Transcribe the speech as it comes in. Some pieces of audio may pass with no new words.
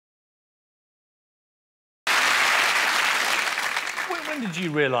When did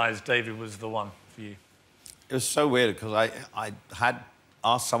you realise David was the one for you? It was so weird because I had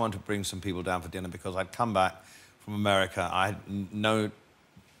asked someone to bring some people down for dinner because I'd come back from America. I had no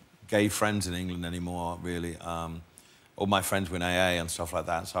gay friends in England anymore, really. All my friends were in AA and stuff like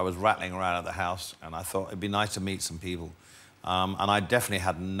that. So I was rattling around at the house and I thought it'd be nice to meet some people. And I definitely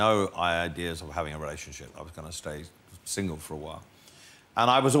had no ideas of having a relationship. I was going to stay single for a while. And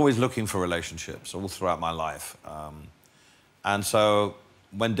I was always looking for relationships all throughout my life. And so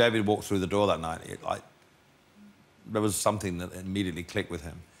when David walked through the door that night, there was something that immediately clicked with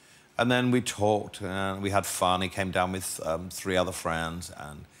him. And then we talked, and we had fun. He came down with 3 other friends,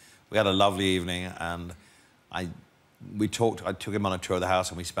 and we had a lovely evening. And we talked. I took him on a tour of the house,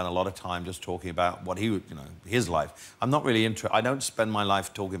 and we spent a lot of time just talking about what his life. I'm not really interested. I don't spend my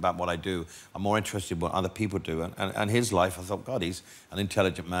life talking about what I do. I'm more interested in what other people do. And his life, I thought, God, he's an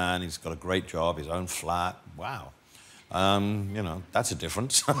intelligent man. He's got a great job, his own flat. Wow. That's a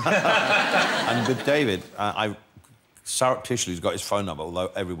difference. And with David, I surreptitiously got his phone number, although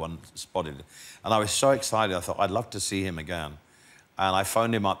everyone spotted it. And I was so excited, I thought, I'd love to see him again. And I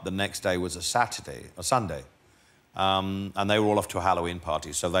phoned him up the next day, was a Sunday. And they were all off to a Halloween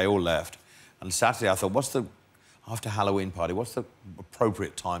party, so they all left. And Saturday, I thought, after Halloween party, what's the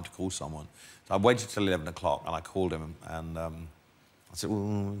appropriate time to call someone? So I waited till 11 o'clock, and I called him, and I said,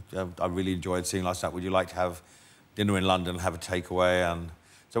 well, I really enjoyed seeing last night. Would you like to have dinner in London and have a takeaway? And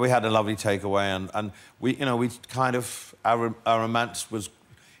so we had a lovely takeaway, and we kind of, our romance was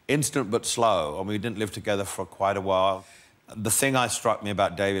instant but slow, and we didn't live together for quite a while. The thing that struck me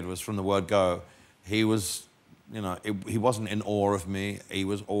about David was from the word go, he was, he wasn't in awe of me. He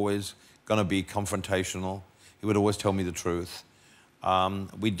was always going to be confrontational. He would always tell me the truth.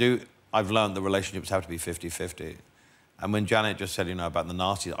 I've learned that relationships have to be 50-50. And when Janet just said, about the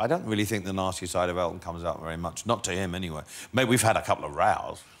nasty, I don't really think the nasty side of Elton comes out very much. Not to him, anyway. Maybe we've had a couple of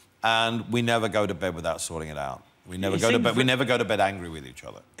rows. And we never go to bed without sorting it out. We never go to bed angry with each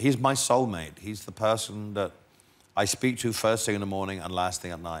other. He's my soulmate. He's the person that I speak to first thing in the morning and last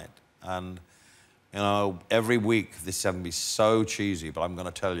thing at night. And, every week, this is going to be so cheesy, but I'm going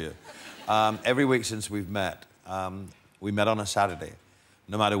to tell you. Every week since we've met, we met on a Saturday.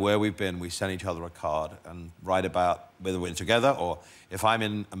 No matter where we've been, we send each other a card and write about whether we're together or if I'm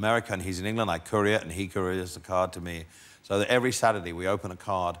in America and he's in England, I courier it and he couriers the card to me. So that every Saturday we open a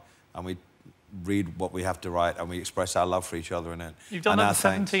card and we read what we have to write and we express our love for each other in it. You've done that for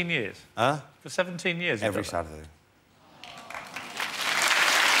 17 years? Huh? For 17 years? Every Saturday.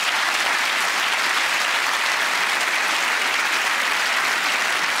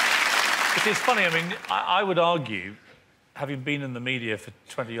 It's funny, I would argue, having been in the media for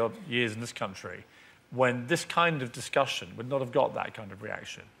 20-odd years in this country, when this kind of discussion would not have got that kind of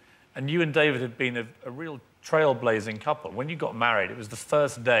reaction. And you and David had been a real trailblazing couple. When you got married, it was the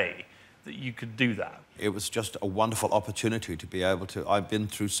first day that you could do that. It was just a wonderful opportunity to be able to... I've been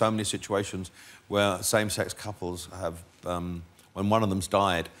through so many situations where same-sex couples have... when one of them's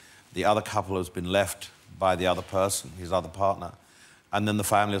died, the other couple has been left by the other person, his other partner. And then the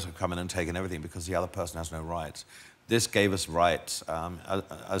families have come in and taken everything because the other person has no rights. This gave us rights,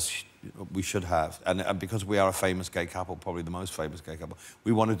 as we should have. And because we are a famous gay couple, probably the most famous gay couple,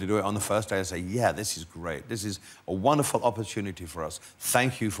 we wanted to do it on the first day and say, yeah, this is great. This is a wonderful opportunity for us.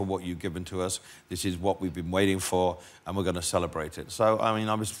 Thank you for what you've given to us. This is what we've been waiting for, and we're going to celebrate it. So, I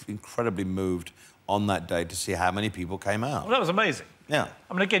was incredibly moved on that day to see how many people came out. Well, that was amazing. Yeah.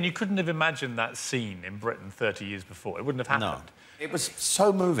 Again, you couldn't have imagined that scene in Britain 30 years before. It wouldn't have happened. No. It was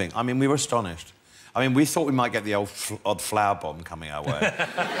so moving. We were astonished. We thought we might get the odd flower bomb coming our way,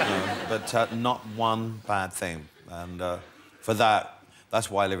 but not one bad thing. And for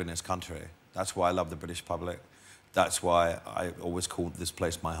that's why I live in this country. That's why I love the British public. That's why I always called this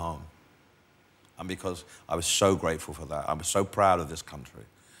place my home. And because I was so grateful for that. I was so proud of this country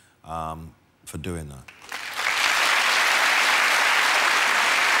for doing that.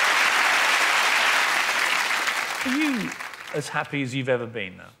 Are you as happy as you've ever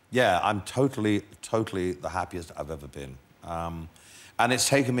been now? Yeah, I'm totally the happiest I've ever been. And it's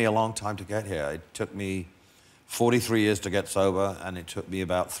taken me a long time to get here. It took me 43 years to get sober, and it took me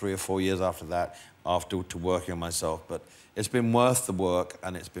about 3 or 4 years after that to working on myself. But it's been worth the work,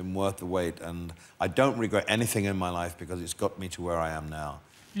 and it's been worth the wait, and I don't regret anything in my life because it's got me to where I am now.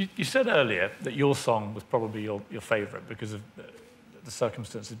 You said earlier that your song was probably your favourite because of the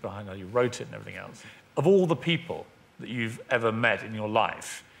circumstances behind how you wrote it and everything else. Of all the people that you've ever met in your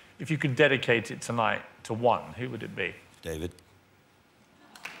life, if you could dedicate it tonight to one, who would it be? David.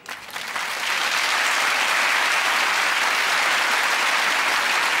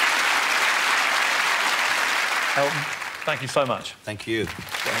 Elton. Thank you so much. Thank you.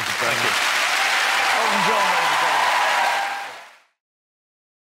 Thank you. Elton John, ladies and gentlemen.